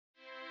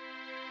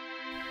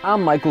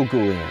I'm Michael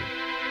Goulian,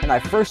 and I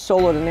first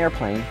soloed an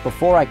airplane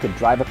before I could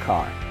drive a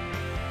car.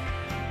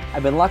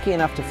 I've been lucky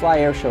enough to fly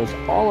air shows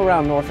all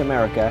around North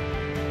America,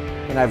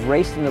 and I've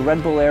raced in the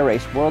Red Bull Air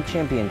Race World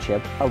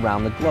Championship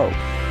around the globe.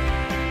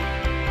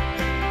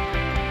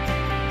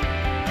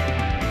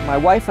 My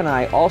wife and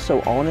I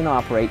also own and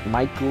operate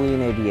Mike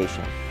Goulian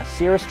Aviation, a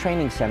Cirrus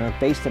training center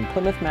based in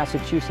Plymouth,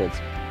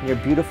 Massachusetts, near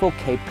beautiful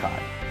Cape Cod.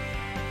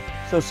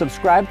 So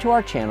subscribe to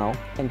our channel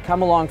and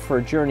come along for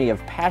a journey of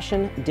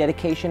passion,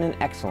 dedication, and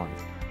excellence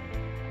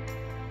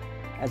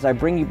as I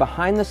bring you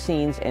behind the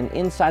scenes and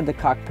inside the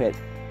cockpit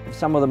of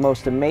some of the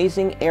most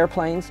amazing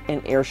airplanes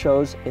and air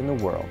shows in the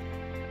world.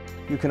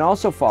 You can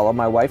also follow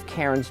my wife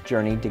Karen's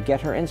journey to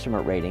get her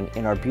instrument rating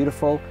in our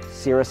beautiful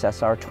Cirrus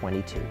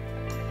SR-22.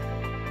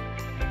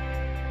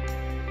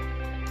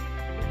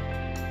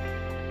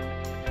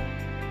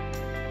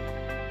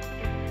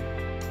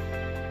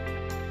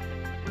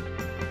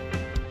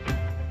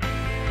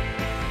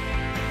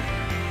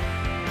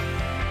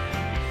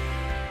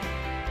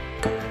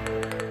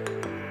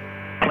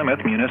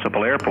 Plymouth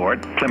Municipal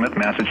Airport, Plymouth,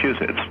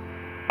 Massachusetts.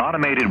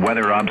 Automated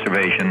weather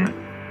observation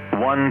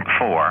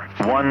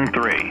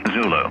 1413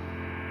 Zulu.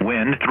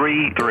 Wind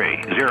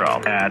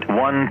 330 at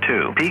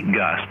 12. Peak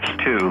gusts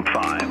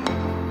 25.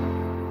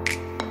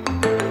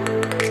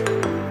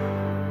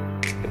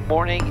 Good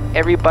morning,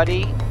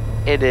 everybody.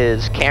 It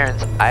is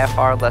Karen's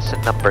IFR lesson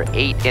number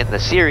 8 in the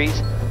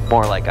series.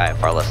 More like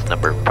IFR lesson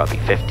number probably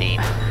 15.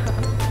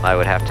 I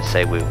would have to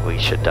say we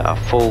should,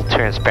 full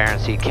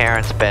transparency,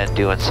 Karen's been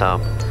doing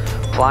some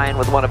flying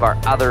with one of our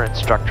other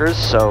instructors,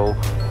 so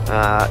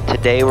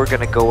today we're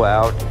going to go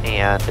out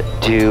and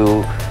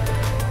do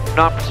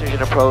non-precision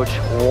approach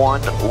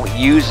 1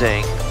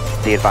 using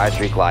the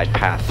advisory glide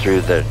path through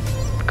the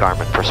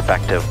Garmin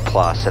Perspective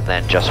Plus, and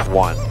then just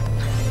 1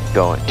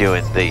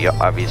 doing the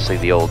obviously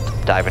the old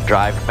dive and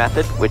drive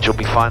method, which will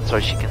be fun so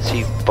she can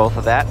see both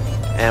of that.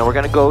 And we're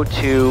going to go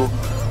to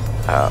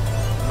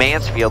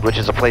Mansfield, which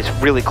is a place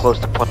really close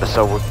to Plymouth,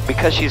 so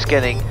because she's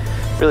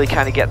really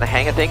kind of getting the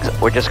hang of things,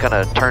 we're just going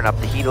to turn up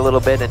the heat a little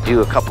bit and do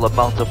a couple of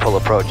multiple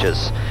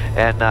approaches.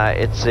 And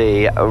it's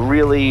a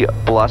really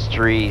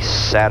blustery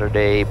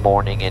Saturday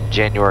morning in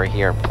January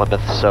here in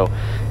Plymouth, so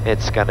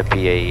it's going to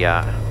be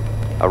a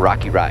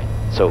rocky ride.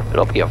 So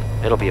it'll be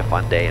a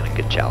fun day and a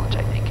good challenge,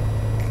 I think.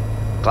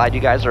 Glad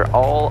you guys are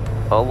all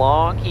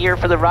along here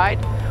for the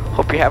ride.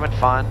 Hope you're having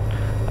fun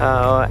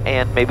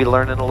and maybe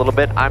learning a little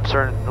bit. I'm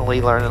certainly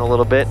learning a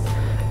little bit,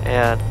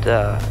 and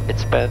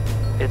it's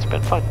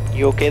been fun.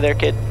 You okay there,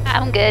 kid?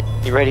 I'm good.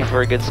 You ready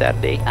for a good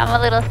Saturday? I'm a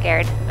little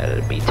scared.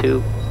 Me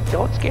too.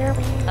 Don't scare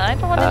me. I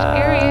don't want to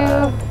scare you.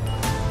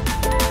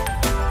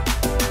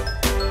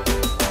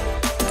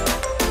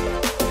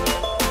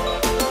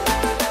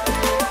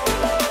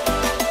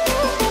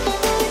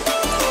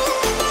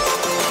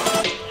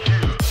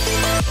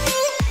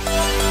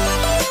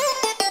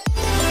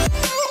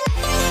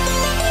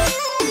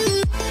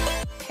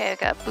 Okay, I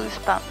got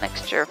boost bump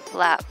mixture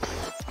flaps,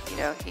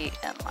 mosquito heat,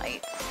 and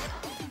lights.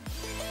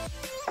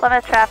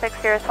 Plymouth traffic,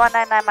 Cirrus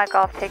 199, my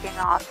Golf taking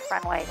off,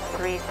 runway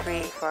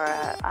 33 for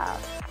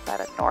about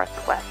a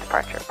northwest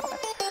departure,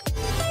 Plymouth.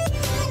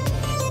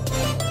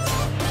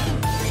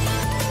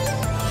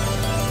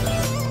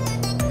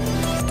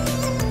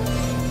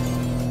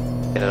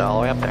 Get it all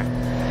the way up there.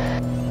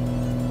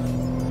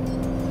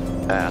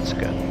 That's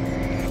good.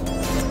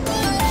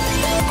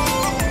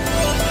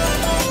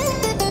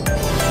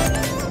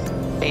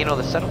 Hey, you know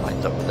the center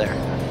line's over there.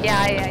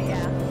 Yeah.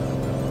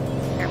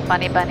 You're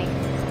funny bunny.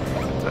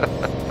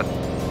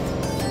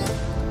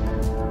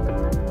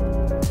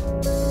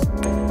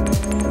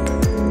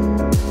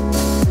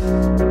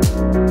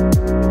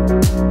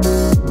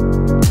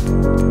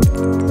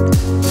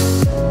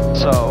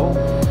 So,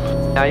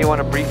 now you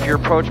want to brief your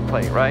approach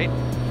plate, right?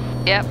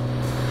 Yep.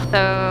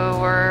 So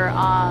we're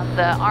on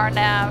the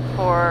RNAV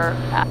for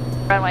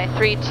runway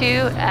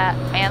 32 at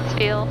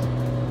Mansfield.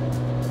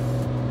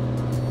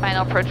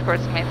 Final approach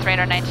course is going to be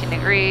 319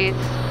 degrees.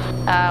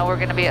 We're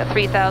going to be at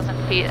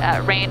 3,000 feet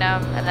at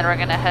Raynham, and then we're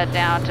going to head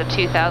down to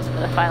 2,000 for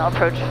the final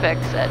approach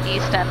fix at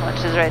Easton,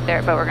 which is right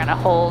there, but we're going to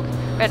hold.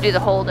 We're going to do the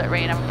hold at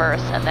Raynham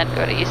first and then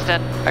go to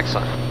Easton.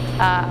 Excellent.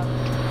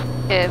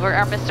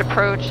 Our missed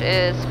approach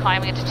is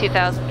climbing into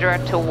 2,000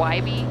 direct to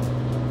Wybe.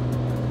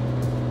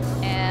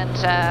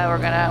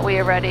 And we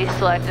already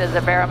selected as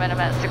a barrel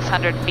minimum at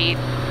 600 feet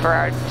for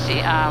our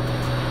minimum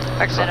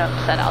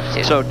descent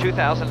altitude. So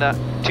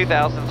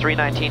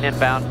 2,319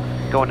 inbound,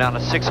 going down to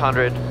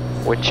 600,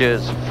 which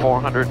is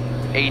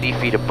 480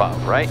 feet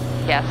above, right?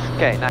 Yes.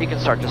 Okay, now you can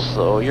start to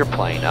slow your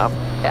plane up.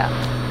 Yeah.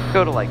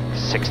 Go to like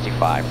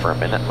 65 for a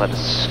minute. Let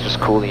us just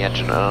cool the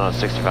engine. No,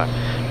 65.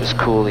 Just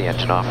cool the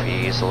engine off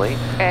easily.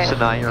 Okay. So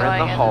now you're in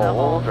the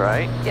hold,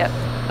 right? Yep.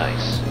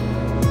 Nice.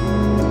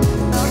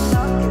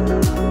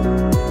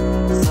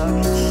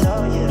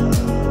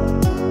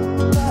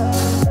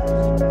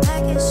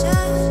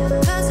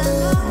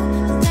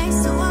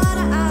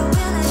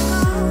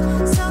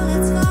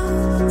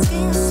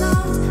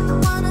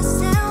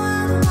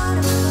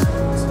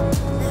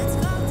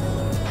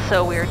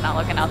 So weird not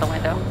looking out the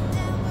window.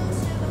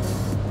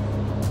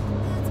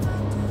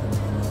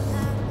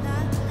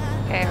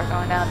 Okay, we're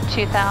going down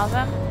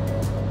 2,000.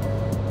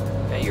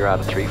 Okay, you're out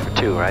of 3 for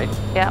 2, right?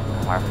 Yep,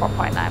 we're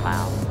 4.9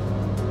 miles.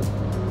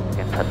 We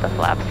can put the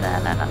flaps in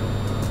a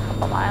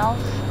couple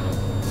miles.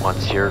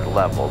 Once you're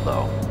level,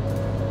 though.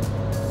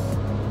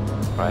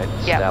 Right?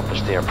 Yep.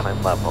 Establish the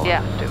airplane level.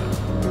 Yeah. And do it.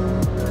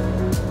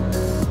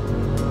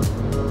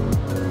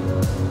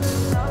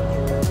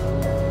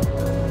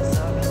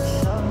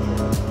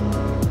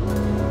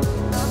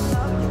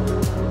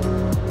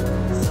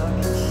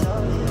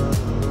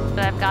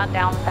 I've gone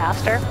down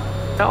faster.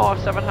 No,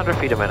 700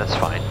 feet a minute's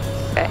fine.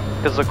 Okay.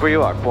 Because look where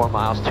you are, 4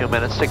 miles, 2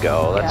 minutes to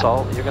go. That's Yeah.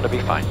 all. You're going to be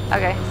fine.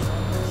 Okay.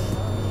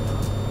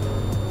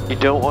 You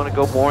don't want to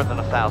go more than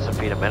 1,000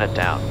 feet a minute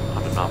down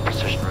on a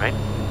non-precision, right?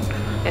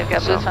 We've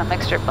got So- boost on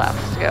mixture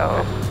flaps to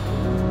go.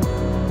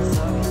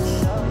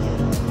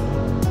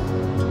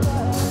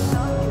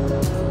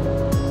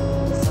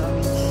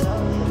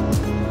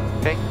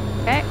 Okay.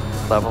 Okay.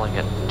 Leveling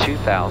at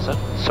 2,000.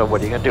 So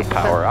what are you going to do?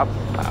 Power up.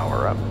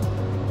 Power up.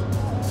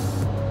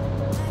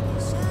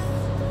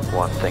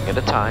 One thing at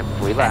a time.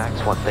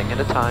 Relax. One thing at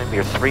a time.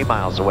 You're 3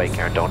 miles away,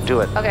 Karen. Don't do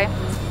it. Okay.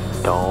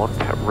 Don't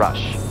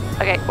rush.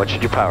 Okay. What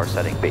should your power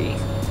setting be?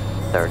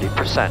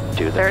 30%.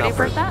 Do the 30%?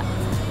 numbers.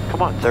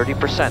 Come on,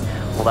 30%.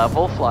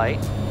 Level flight,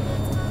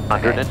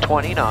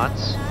 120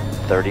 knots,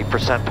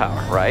 30%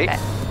 power, right? Okay.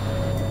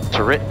 It's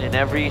written in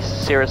every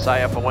Cirrus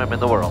IFOM in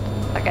the world,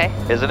 Okay.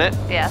 isn't it?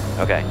 Yes.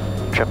 Okay,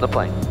 trim the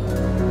plane.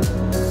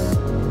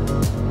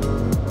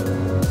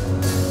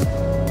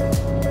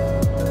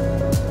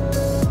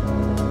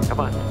 Come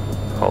on,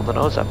 hold the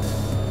nose up.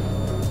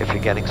 If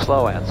you're getting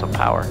slow, add some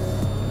power.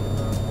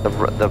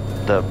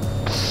 The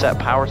set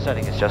power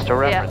setting is just a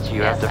reference.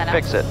 You yes, have I to know.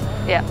 fix it.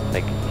 Yeah.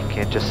 Like, you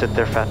can't just sit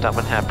there fat, dumb,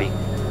 and happy.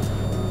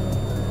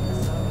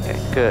 Okay,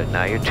 good.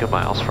 Now you're 2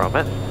 miles from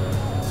it.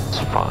 It's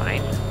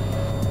fine.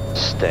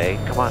 Stay.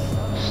 Come on.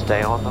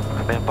 Stay on the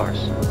command bars.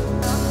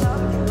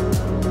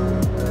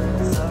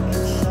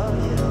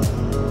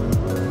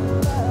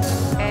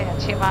 Okay, at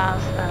 2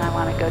 miles, then I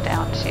want to go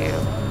down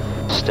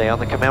to... Stay on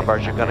the command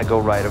bars. You're going to go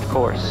right, of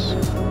course.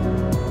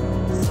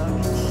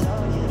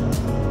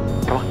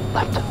 Come on.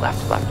 Left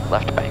bank.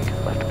 Left bank.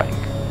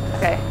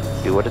 Okay.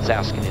 Do what it's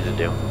asking you to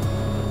do.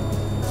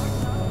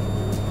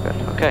 Good.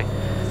 Okay.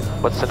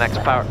 What's the next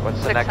power?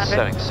 What's the next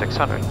 600. setting?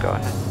 600. Go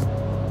ahead.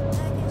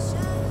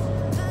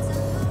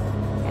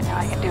 Okay, now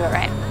I can do it,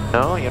 right?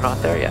 No, you're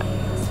not there yet.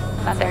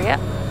 Not there yet?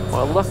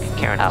 Well, look,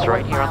 Karen, it's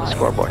right here on the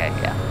scoreboard. Okay,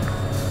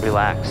 yeah.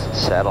 Relax.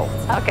 Settle.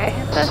 Okay.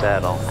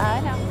 Settle. I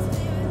know.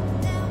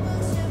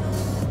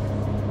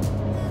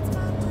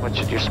 What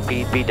should your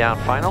speed be down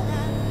final?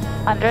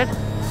 100?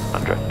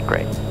 100.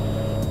 Great.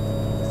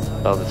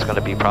 So that's going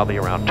to be probably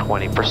around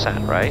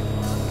 20%, right?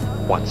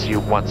 Once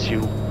you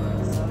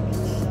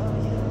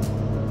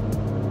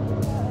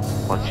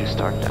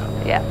start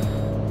down. Yeah.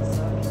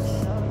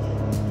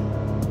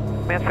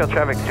 Mansfield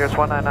traffic, Cirrus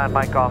 199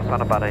 Mike Golf's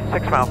on about a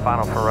 6 mile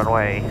final for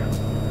runway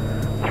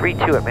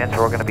 32 at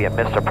Mansfield. We're going to be a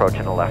missed approach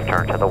in a left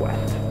turn to the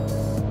west.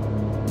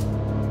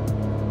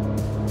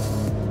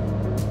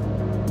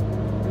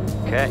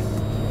 Okay.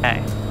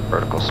 Hey.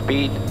 Vertical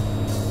speed,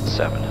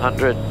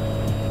 700.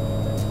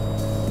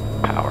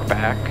 Power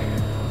back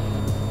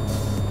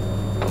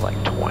to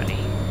like 20.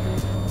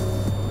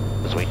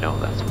 Because we know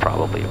that's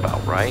probably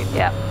about right.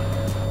 Yep.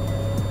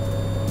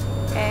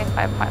 Okay,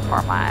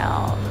 5.4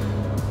 miles.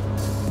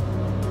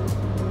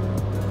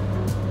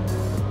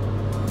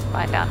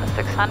 Going down to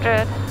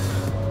 600.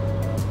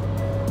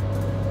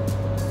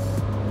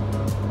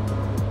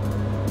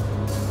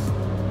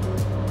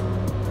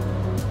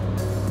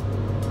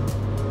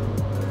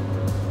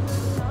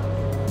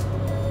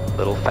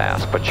 Little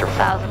fast, but you're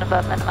fine. 1,000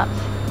 above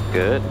minimums.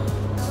 Good.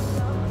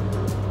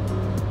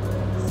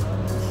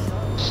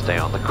 Stay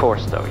on the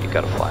course though. You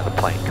got to fly the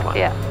plane. Come on.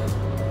 Yeah.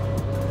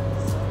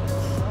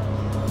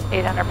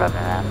 800 above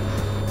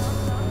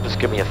minimums. Just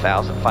give me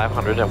 1,000,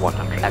 500, and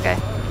 100. Okay.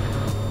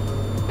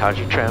 How'd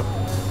you trim?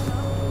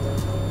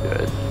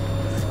 Good.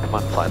 Come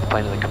on, fly the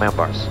plane in the command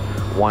bars.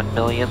 1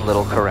 million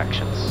little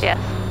corrections. Yes.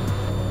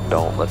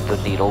 Don't let the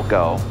needle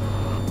go.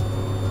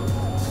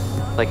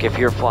 Like if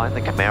you're flying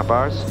the command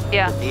bars,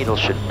 Yeah. the needle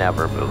should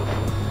never move.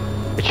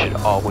 It should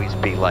always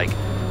be like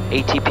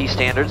ATP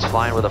standards.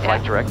 Flying with a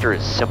flight Yeah. director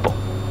is simple.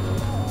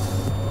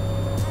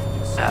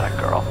 Atta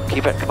girl.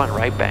 Keep it. Come on,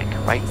 right bank.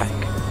 Right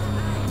bank.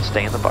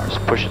 Stay in the bars.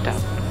 Push it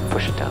down.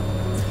 Push it down.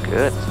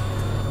 Good.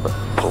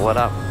 Pull it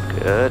up.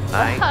 Good.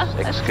 Nice.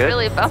 It's It's good.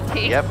 really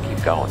bumpy. Yep.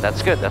 Keep going.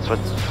 That's good. That's what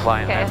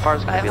flying Okay, IFR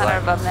is going to be 500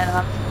 like. above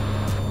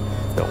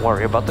minimums. Don't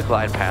worry about the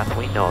glide path.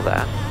 We know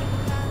that.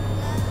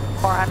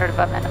 400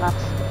 above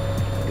minimums.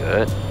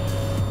 Good.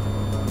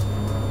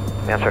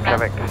 Mansfield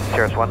traffic,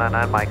 Cirrus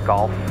 199 Mike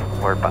Golf.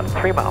 We're about a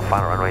 3 mile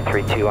final runway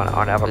 32 on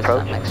RNAV Boost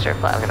approach. on mixture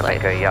flaps. We're going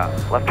to make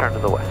a left turn to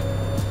the west.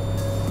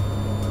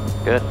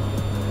 Good.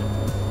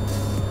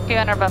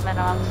 200 above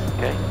minimums.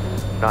 Okay.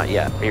 Not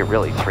yet. You're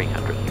really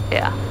 300.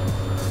 Yeah.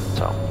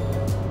 So.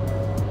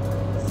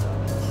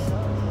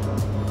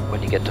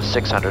 When you get to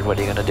 600, what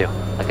are you going to do?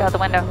 Look out the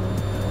window.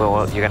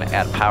 Well, you're going to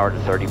add power to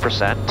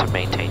 30% to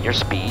maintain your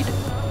speed.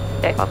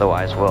 Okay.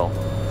 Otherwise, we'll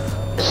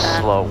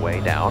Descend. slow way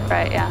down.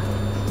 Right, yeah.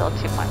 Still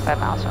 2.5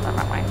 miles from the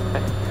runway.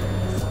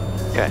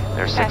 Okay,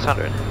 there's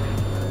 600.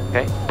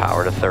 Okay,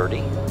 power to 30.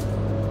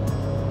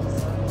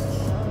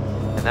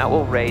 And that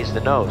will raise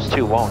the nose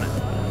too, won't it?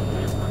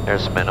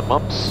 There's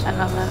minimums.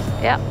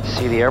 Yeah.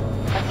 See the airport?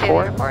 I see the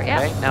airport, yeah.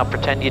 Okay, now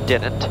pretend you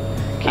didn't.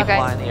 Keep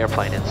flying the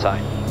airplane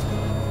inside.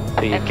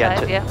 Till you get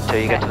to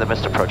get to the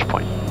missed approach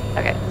point.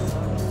 Okay.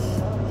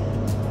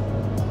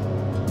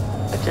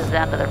 Which is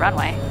down to the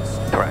runway.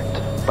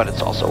 Correct. But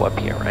it's also up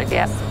here, right?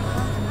 Yep.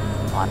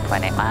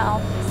 1.8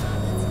 miles.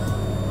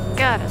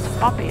 God, it's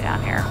bumpy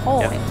down here.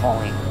 Holy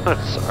moly.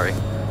 Sorry.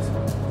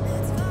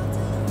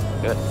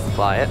 Good.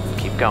 Fly it.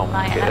 Keep going.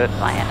 Flying Good.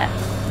 Flying it.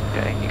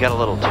 Okay. You got a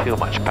little too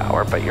much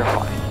power, but you're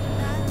fine.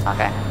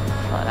 Okay.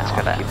 Slow down It's a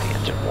gonna little keep the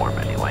engine warm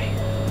anyway.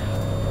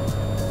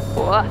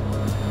 Whoa.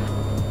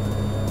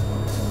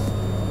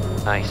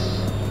 Nice.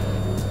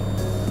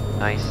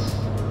 Nice.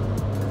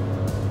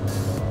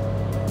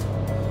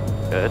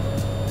 Good.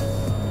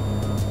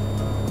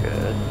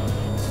 Good.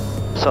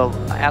 So,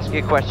 I ask you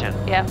a question.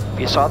 Yeah. If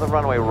you saw the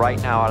runway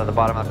right now out of the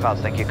bottom of the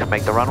clouds, think you could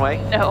make the runway?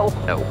 No.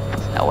 No.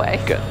 There's no way.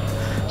 Good.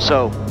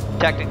 So,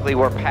 technically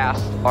we're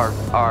past our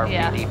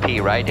Yeah.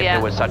 VDP, right? If Yeah.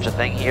 there was such a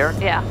thing here.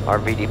 Yeah. Our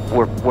VDP,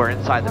 we're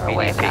inside the We're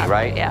way VDP, past it,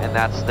 right? yeah. And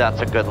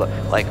that's a good look.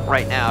 Like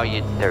right now,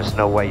 there's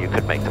no way you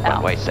could make the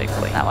runway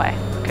safely. No way.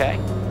 Okay.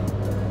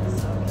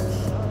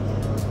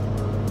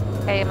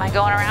 Hey, am I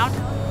going around?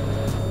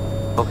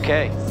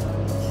 Okay.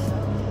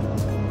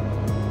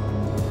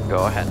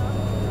 Go ahead.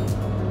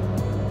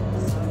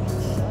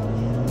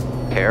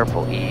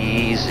 Careful,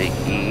 easy,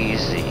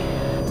 easy.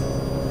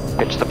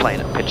 Pitch the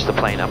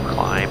plane up,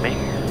 climbing.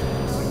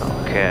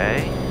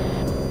 Okay.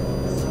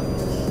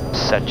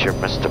 Set your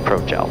missed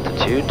approach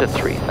altitude to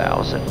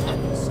 3,000.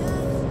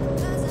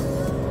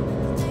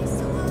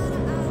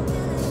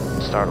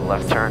 Start a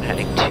left turn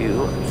heading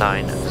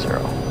 290.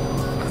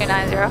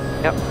 290?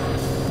 Yep.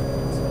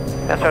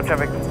 SR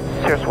traffic,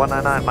 Cirrus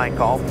 199, Mike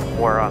Golf.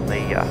 We're on the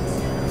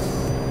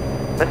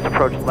missed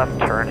approach left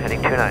turn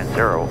heading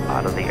 290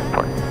 out of the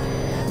airport.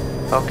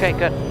 Okay,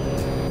 good.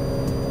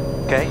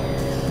 Okay.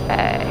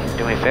 Okay.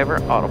 Do me a favor,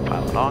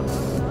 autopilot on.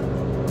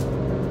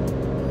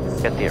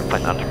 Get the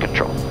airplane under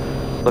control.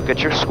 Look at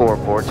your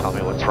scoreboard, tell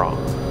me what's wrong.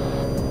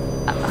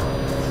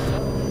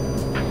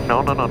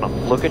 No.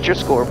 Look at your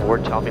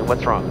scoreboard, tell me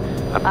what's wrong.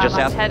 I'm just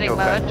asking you a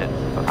question.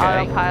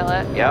 Okay.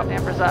 Autopilot. Yep.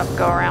 Numbers up,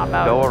 go around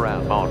mode. Go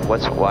around mode.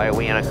 Why are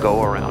we in a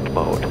go around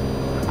mode?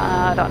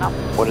 I don't know.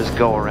 What does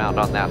go around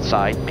on that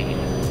side mean?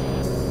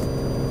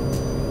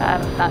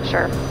 I'm not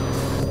sure.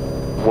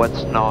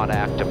 What's not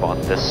active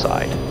on this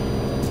side?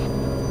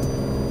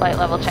 Flight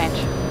level change.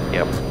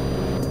 Yep.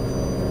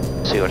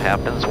 See what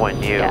happens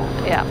when you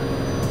Yeah.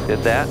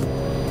 did that?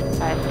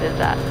 I did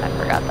that. I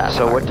forgot that.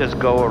 So part. what does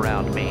go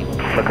around mean?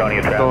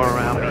 Laconia traffic. Go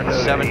around means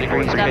 7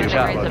 degrees of 7 pitch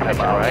up. degrees of pitch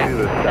up, Right? To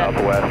the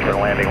southwest for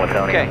landing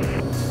Laconia. Okay.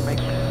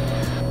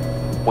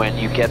 When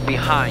you get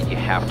behind, you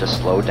have to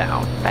slow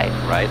down.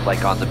 Right?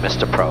 Like on the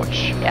missed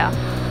approach. Yeah.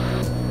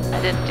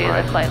 I didn't do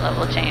the flight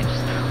level change.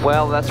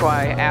 Well, that's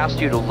why I asked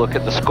you to look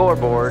at the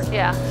scoreboard.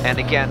 Yeah. And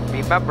again,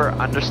 remember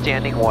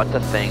understanding what the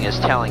thing is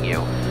telling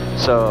you.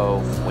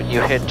 So when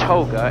you hit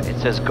toga, it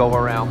says go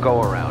around,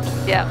 go around.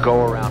 Yeah.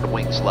 Go around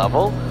wings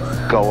level,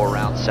 go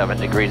around 7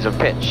 degrees of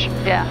pitch.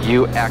 Yeah.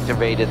 You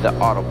activated the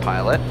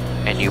autopilot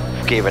and you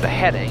gave it a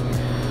heading.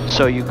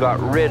 So you got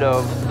rid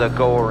of the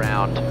go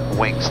around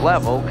wings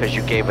level because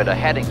you gave it a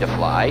heading to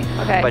fly.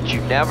 Okay. But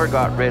you never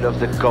got rid of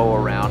the go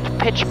around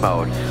pitch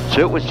mode.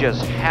 So it was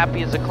just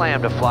happy as a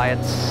clam to fly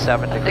at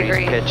 7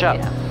 degrees pitch up.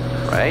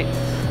 Yeah. Right?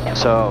 Yep.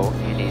 So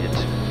you needed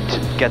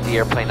to get the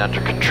airplane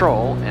under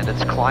control and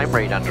its climb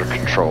rate under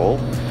control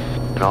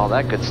and all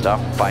that good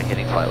stuff by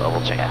hitting flight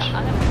level change.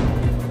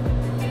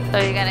 So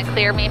you're going to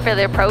clear me for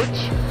the approach?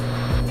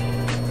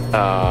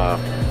 Not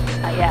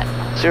yet.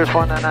 Cirrus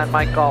 199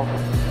 Mike Golf.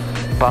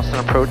 Boston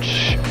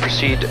approach,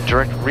 proceed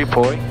direct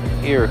repoy.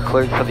 You're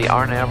cleared for the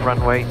RNAV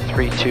runway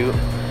 32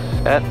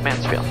 at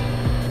Mansfield.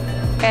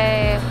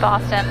 Okay,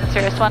 Boston,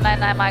 Cirrus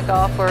 199 Mike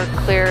Golf, we're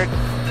cleared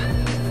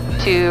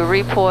to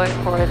repoy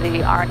for the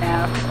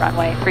RNAV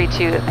runway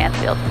 32 at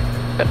Mansfield.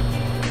 Good.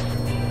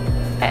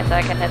 Okay, so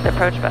I can hit the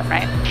approach button,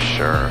 right?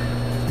 Sure.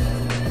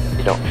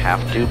 You don't have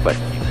to, but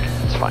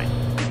it's fine.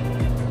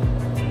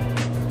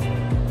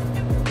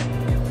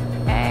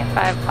 Okay,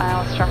 5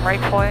 miles from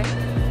repoy.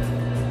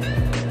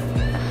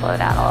 Slow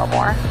down a little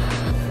more.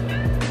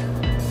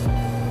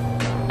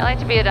 I like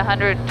to be at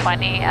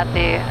 120 at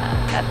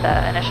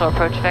the initial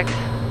approach fix.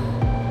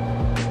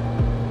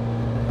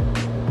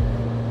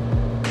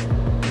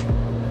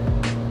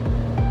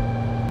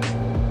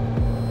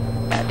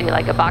 Gonna do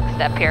like a box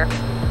step here.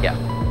 Yeah.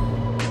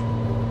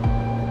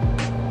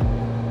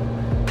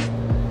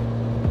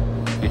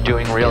 You're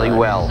doing really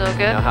well. So good.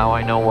 You know how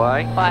I know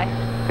why? Why?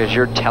 Because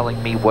you're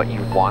telling me what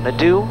you want to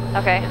do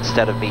Okay.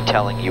 instead of me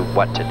telling you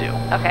what to do.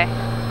 Okay.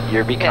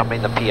 You're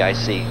becoming the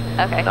PIC,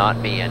 Okay. not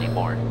me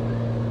anymore.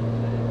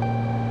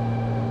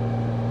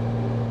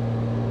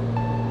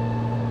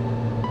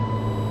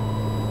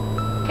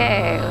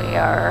 Okay, we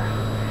are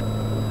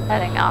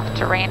heading off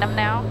to Raynham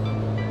now.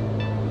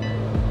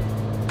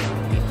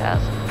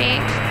 8,000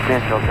 feet.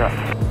 Mansfield drop.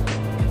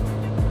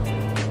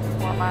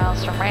 4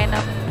 miles from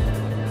Raynham.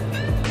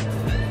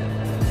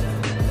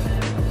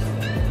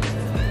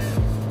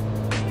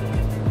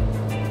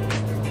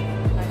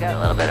 I got a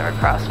little bit of a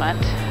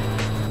crosswind.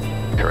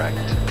 Correct.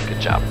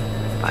 Good job.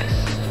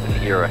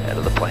 Nice. You're ahead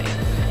of the plane.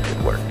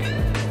 Good work.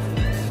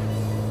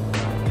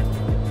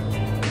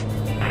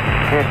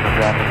 Mansfield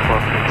traffic,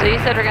 4. So you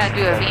said we're going to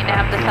do a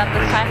VNAV descent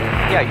this time?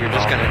 Yeah, you're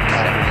just gonna.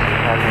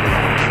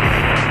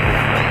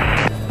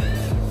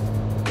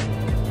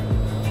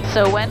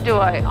 So when do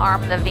I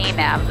arm the VNAV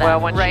then? Well,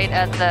 when right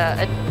at the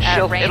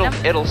at Raynham?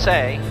 It'll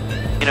say,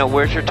 you know,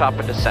 where's your top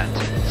of descent?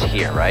 It's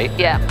here, right?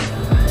 Yeah.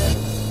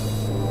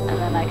 And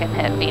then I can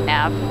hit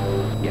VNAV.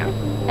 Yeah.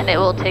 And it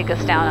will take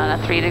us down on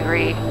a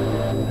 3-degree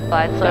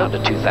glide slope.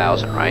 Down to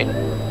 2,000, right?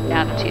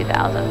 Down to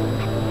 2,000.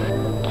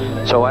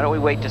 So why don't we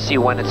wait to see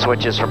when it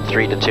switches from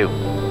 3 to 2?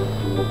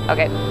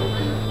 Okay.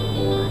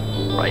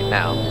 Right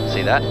now.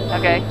 See that?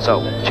 Okay.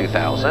 So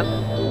 2,000.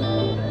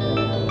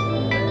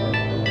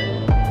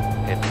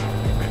 In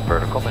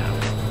vertical now.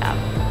 Yeah.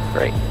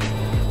 Great.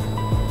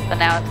 So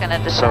now it's going to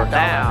So descend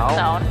now, on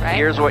its own, right?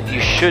 here's what you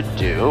should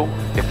do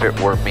if it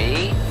were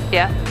me.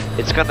 Yeah.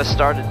 It's going to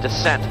start a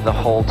descent the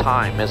whole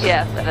time, isn't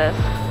Yes, it is.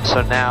 it?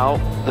 So now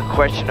the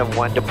question of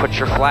when to put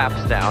your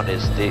flaps down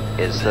is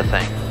the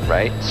thing,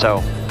 right?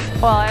 So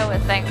Well, I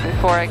would think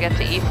before I get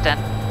to Easton,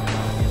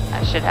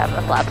 I should have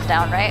the flaps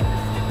down, right?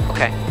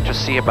 okay,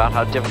 just see about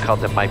how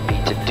difficult it might be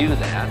to do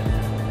that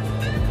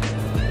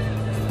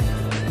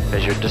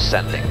as you're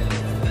descending.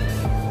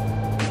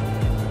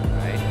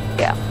 Right?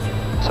 Yeah.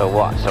 So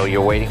what? So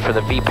you're waiting for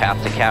the V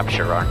path to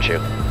capture, aren't you?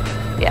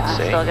 Yeah, I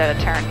See? still got a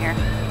turn here.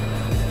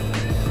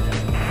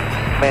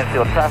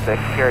 Mansfield traffic,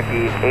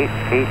 Cherokee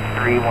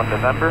 8831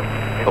 November.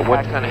 But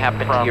what's going to happen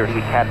to from your... the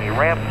Academy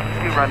ramp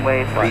to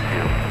runway 32,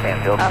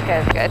 Mansfield.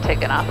 Okay, it's got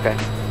taken off. Okay.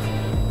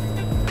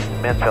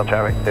 Mansfield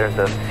traffic, there's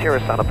a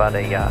Cirrus on about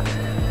a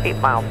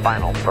 8-mile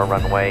final for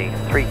runway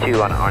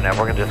 32 on RNAV.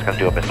 We're just going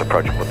to do a missed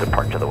approach and we'll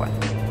depart to the west.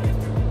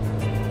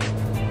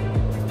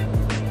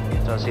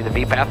 So see the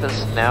V path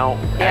is now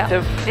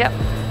active? Yep.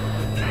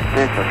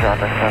 Mansfield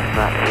traffic,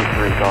 Cessna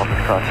 83 Golf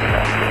is crossing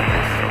that.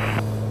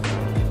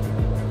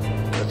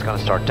 It's going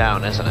to start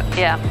down, isn't it?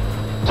 Yeah.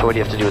 So what do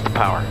you have to do with the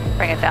power?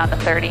 Bring it down to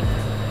 30.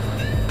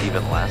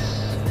 Even less.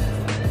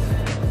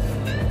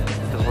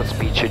 Because what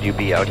speed should you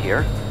be out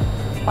here?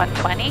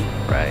 120.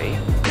 Right.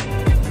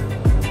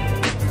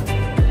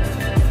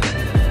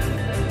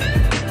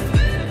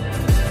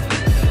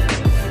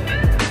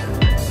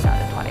 Down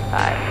to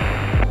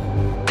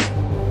 25.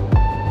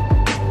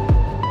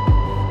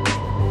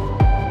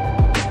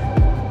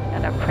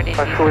 Got a pretty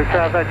decent Fully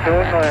traffic, heading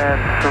New from it.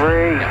 England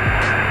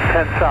 3,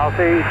 10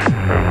 southeast.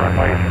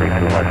 Runway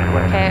 32 left.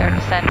 Okay, we're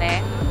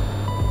descending.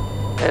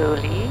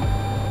 Slowly.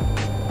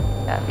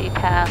 Got V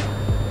path.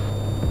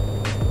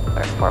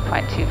 We're at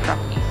 4.2 from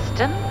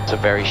Easton. It's a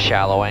very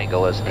shallow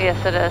angle, isn't it?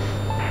 Yes, it is.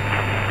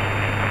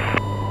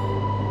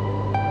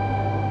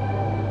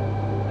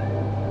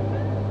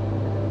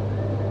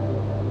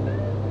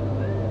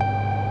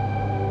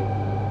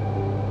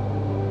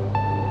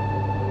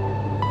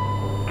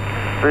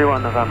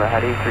 November,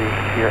 head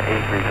E3, here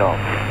 83 Golf.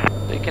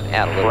 So you can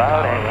add a little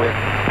Loud power angle.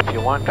 with, if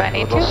you want, Do I a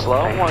need little to?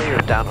 slow while you're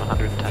down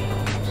 110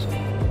 miles.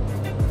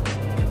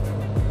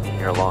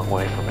 You're a long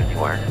way from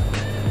anywhere.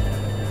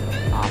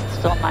 Oh, I'm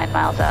still 9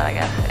 miles out, I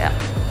guess.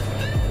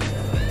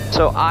 Yeah.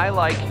 So I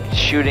like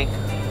shooting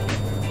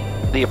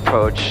the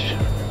approach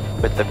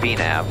with the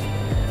VNAV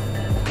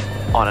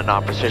on a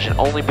non-precision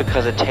only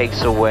because it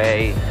takes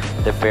away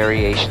the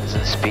variations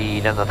in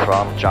speed and the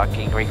throttle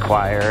jockeying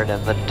required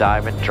and the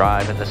dive and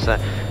drive and this.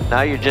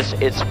 Now you're just,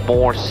 it's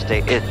more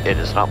it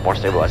is not more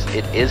stabilized,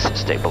 it is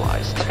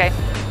stabilized. Okay.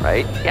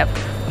 Right? Yep.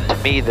 To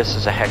me, this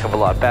is a heck of a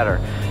lot better.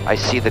 I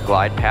see the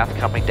glide path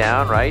coming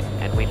down, right?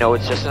 And we know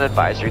it's just an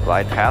advisory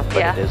glide path, but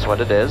Yeah. it is what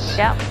it is.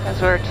 Yeah,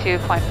 because we're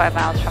 2.5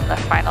 miles from the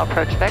final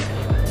approach fix.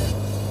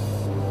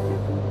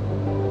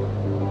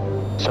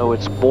 So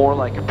it's more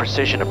like a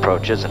precision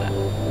approach, isn't it?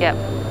 Yep.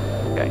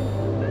 Okay.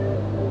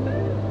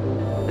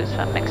 Boost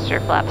pump mixture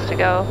flaps to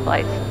go.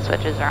 Lights and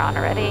switches are on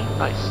already.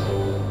 Nice.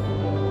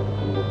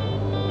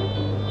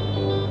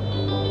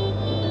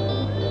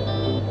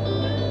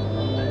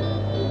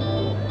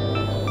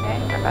 Okay,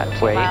 we're about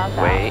 2 miles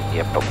out. Wait,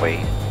 yeah, but wait.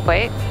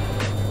 Wait.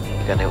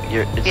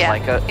 It's Yeah.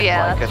 like a... It's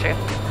Yeah, like that's a, true.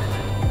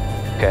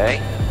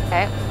 Okay.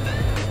 Okay.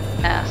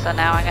 So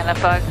now I'm gonna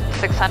bug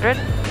 600.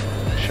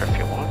 Sure, if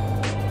you want.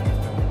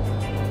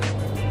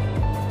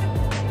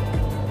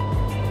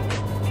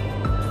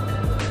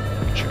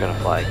 But you're gonna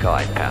fly a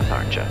glide path,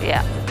 aren't you?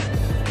 Yeah.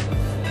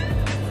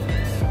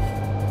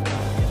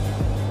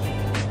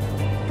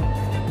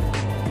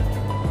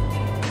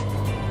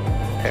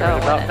 Okay, So right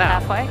when about it's now.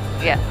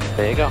 halfway? Yeah.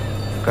 There you go.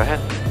 Go ahead.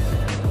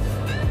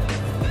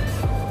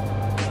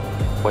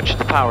 What should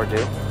the power do?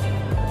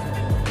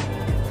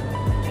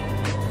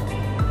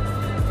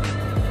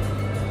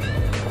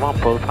 Come on,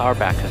 pull the power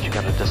back because you're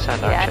going to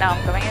descend, aren't Yeah, I you? know,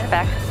 I'm going in the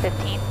back.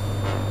 15.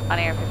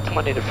 20 or 15.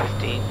 20 to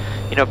 15.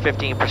 You know,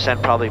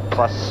 15% probably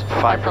plus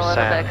 5%. That's a little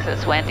bit because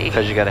it's windy.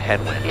 Because you got a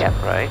headwind, Yep.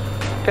 right?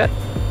 Good.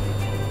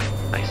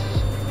 Nice.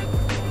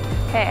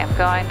 Okay, I'm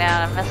going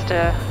down a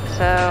Mista,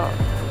 so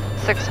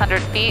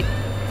 600 feet.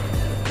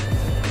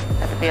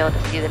 Have to be able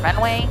to see the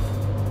runway.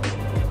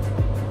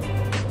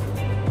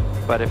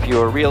 But if you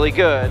were really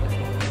good,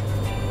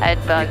 I'd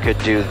bug. you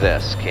could do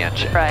this,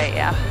 can't you? Right,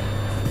 yeah.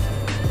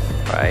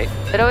 Right?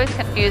 It always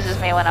confuses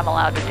me when I'm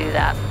allowed to do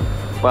that.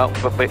 Well,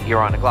 but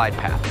you're on a glide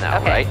path now,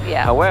 Okay, right?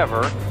 yeah.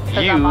 However, 'Cause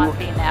I'm on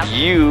VNAV.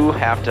 you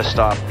have to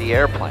stop the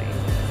airplane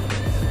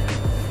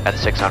at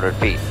 600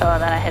 feet. So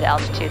then I hit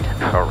altitude.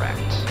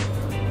 Correct.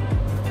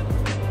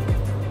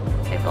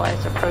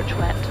 Stabilized approach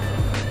wind.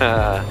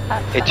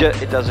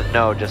 It doesn't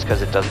know just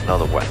because it doesn't know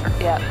the weather.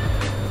 Yeah.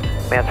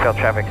 Mansfield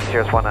traffic,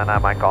 Sirius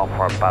 199, Mike Golf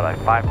for about a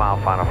 5-mile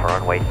final for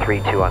runway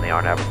 32 on the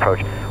RNAV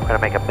approach. We're going to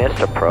make a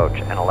missed approach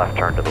and a left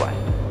turn to the west.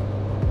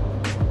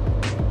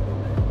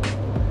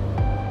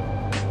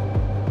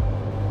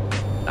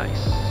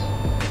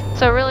 Nice.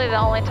 So really the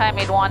only time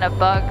you'd want to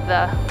bug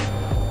the,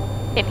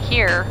 in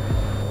here,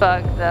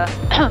 bug the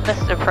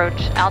missed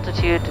approach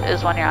altitude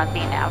is when you're on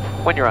VNAV.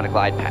 When you're on a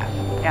glide path.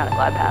 You're on a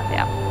glide path,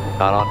 yeah.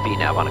 Not on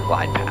VNAV, on a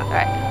glide path.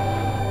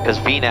 Right. Because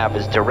VNAV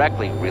is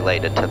directly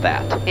related to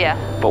that. Yeah.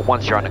 But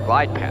once you're on a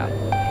glide path,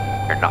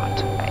 you're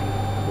not. Right.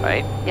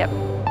 Right? Yep.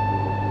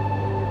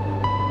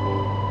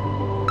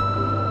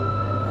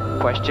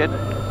 Question,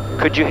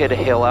 could you hit a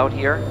hill out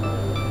here?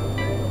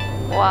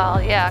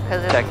 Well, yeah,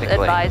 because it's Technically,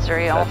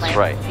 advisory only. That's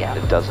right. Yeah.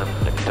 It doesn't.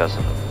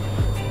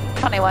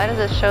 Funny, why does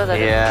it show that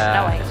it's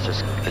snowing?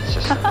 It's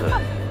just.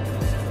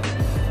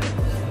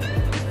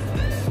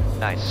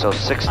 Nice. So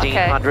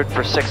 1600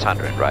 for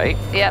 600, right?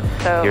 Yep.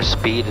 So Your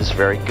speed is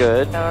very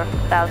good. so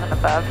 1,000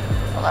 above,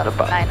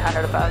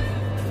 900 above.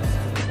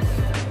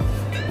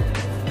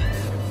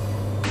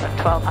 So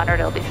 1,200,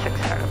 it'll be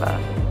 600 above.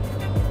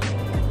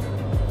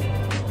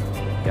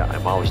 Yeah,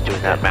 I'm always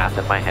doing that math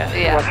in my head.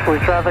 Yeah. Westerly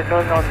traffic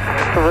going on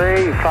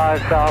 35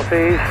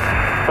 southeast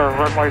for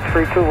runway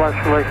 32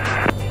 westerly.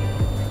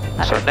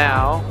 So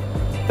now,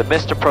 the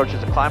missed approach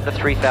is a climb to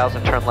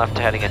 3,000, turn left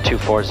to heading at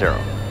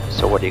 240.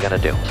 So what are you going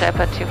to do? Should I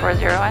put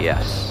 240 on?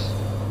 Yes.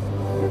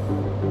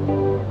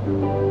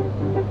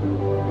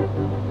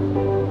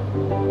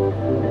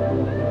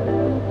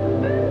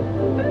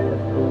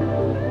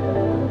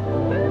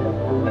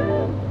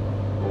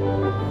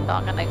 So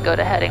I'm going to go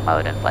to heading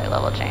mode and flight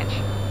level change.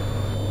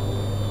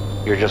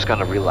 You're just going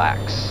to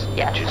relax.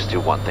 Yes. Just do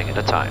one thing at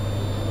a time,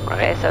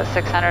 right? Okay, so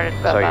 600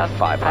 above. So you're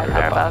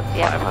 500 above.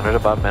 Yeah. 500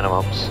 above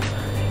minimums.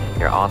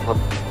 You're on the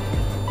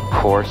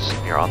course.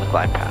 You're on the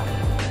glide path.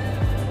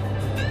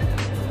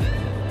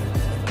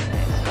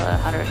 Okay, still at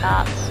 100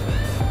 knots.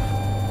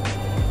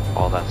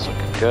 All that's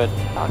looking good.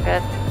 All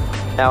good.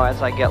 Now,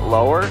 as I get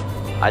lower,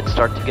 I'd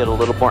start to get a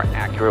little more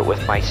accurate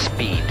with my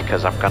speed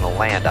because I'm going to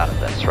land out of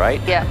this,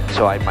 right? Yeah.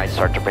 So I might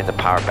start to bring the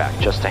power back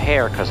just a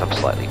hair because I'm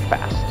slightly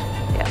fast.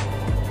 Yeah.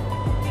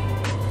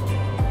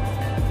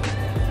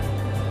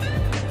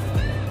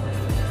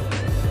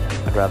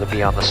 I'd rather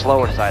be on the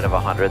slower side of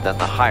 100 than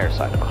the higher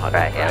side of 100,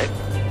 Right, yeah.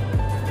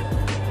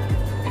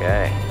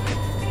 Okay,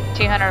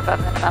 200 above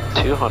minimum.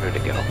 200 to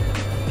go.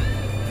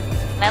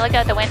 Can I look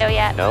out the window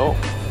yet? No.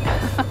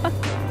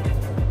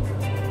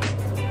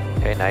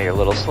 Okay, now you're a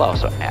little slow,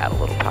 so add a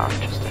little power,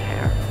 just a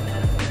hair.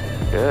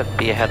 Good,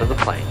 be ahead of the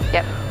plane.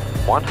 Yep.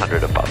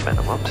 100 above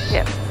minimums.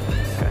 Yep.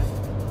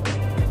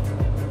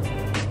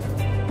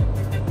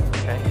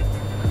 Okay.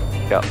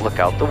 Okay. Look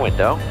out the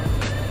window.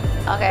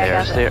 Okay,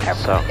 There's I got there. the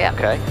So, airport. Yep.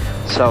 okay.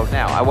 So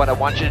now, what I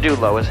want you to do,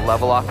 Lo, is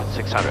level off at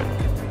 600.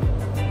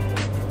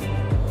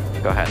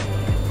 Go ahead.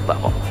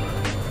 Level.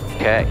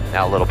 Okay,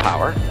 now a little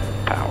power.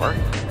 Power.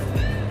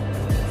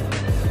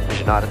 Because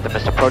you're not at the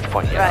missed approach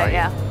point yet, are Right, you?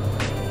 yeah.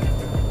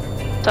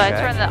 So I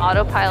Okay. turn the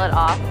autopilot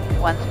off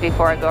once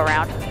before I go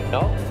around.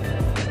 No.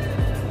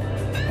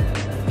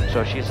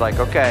 So she's like,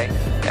 okay.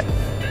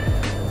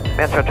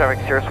 Mansfield traffic,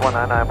 Sirius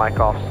 199, Mike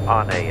Golf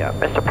on a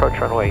missed approach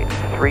runway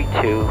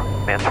 32.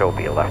 Mansfield will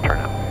be a left turn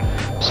out.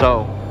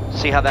 So,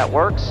 see how that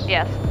works?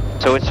 Yes.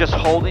 So it's just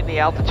holding the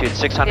altitude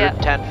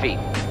 610 feet,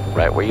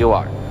 right where you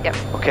are. Yep.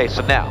 Okay,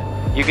 so now,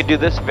 you can do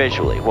this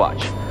visually,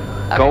 watch.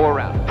 Okay. Go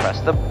around, press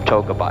the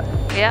toga button,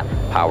 Yep.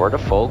 power to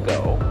full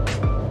go.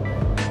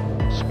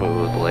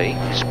 Smoothly,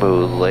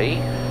 smoothly.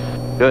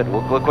 Good,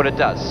 look what it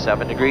does.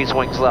 7 degrees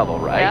wings level,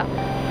 right?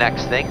 Yeah.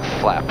 Next thing,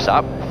 flaps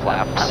up,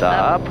 Flaps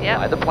up, yep.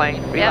 fly the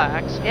plane,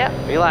 relax, Yep.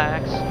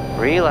 relax,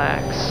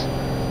 relax.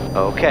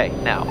 Okay,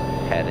 now,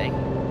 heading,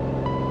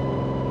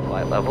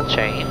 flight level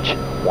change,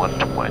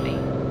 120.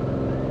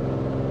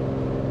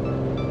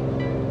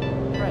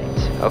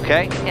 Right,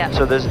 okay? Yeah.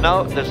 So there's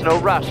no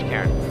rush,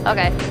 Karen,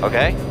 Okay.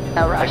 okay?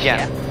 No rush.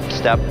 Again,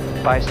 step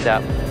by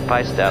step,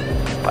 by step,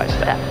 by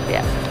step.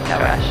 Yeah. Yeah. No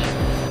Okay.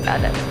 rush.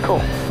 Got it.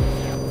 Cool,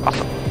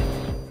 awesome.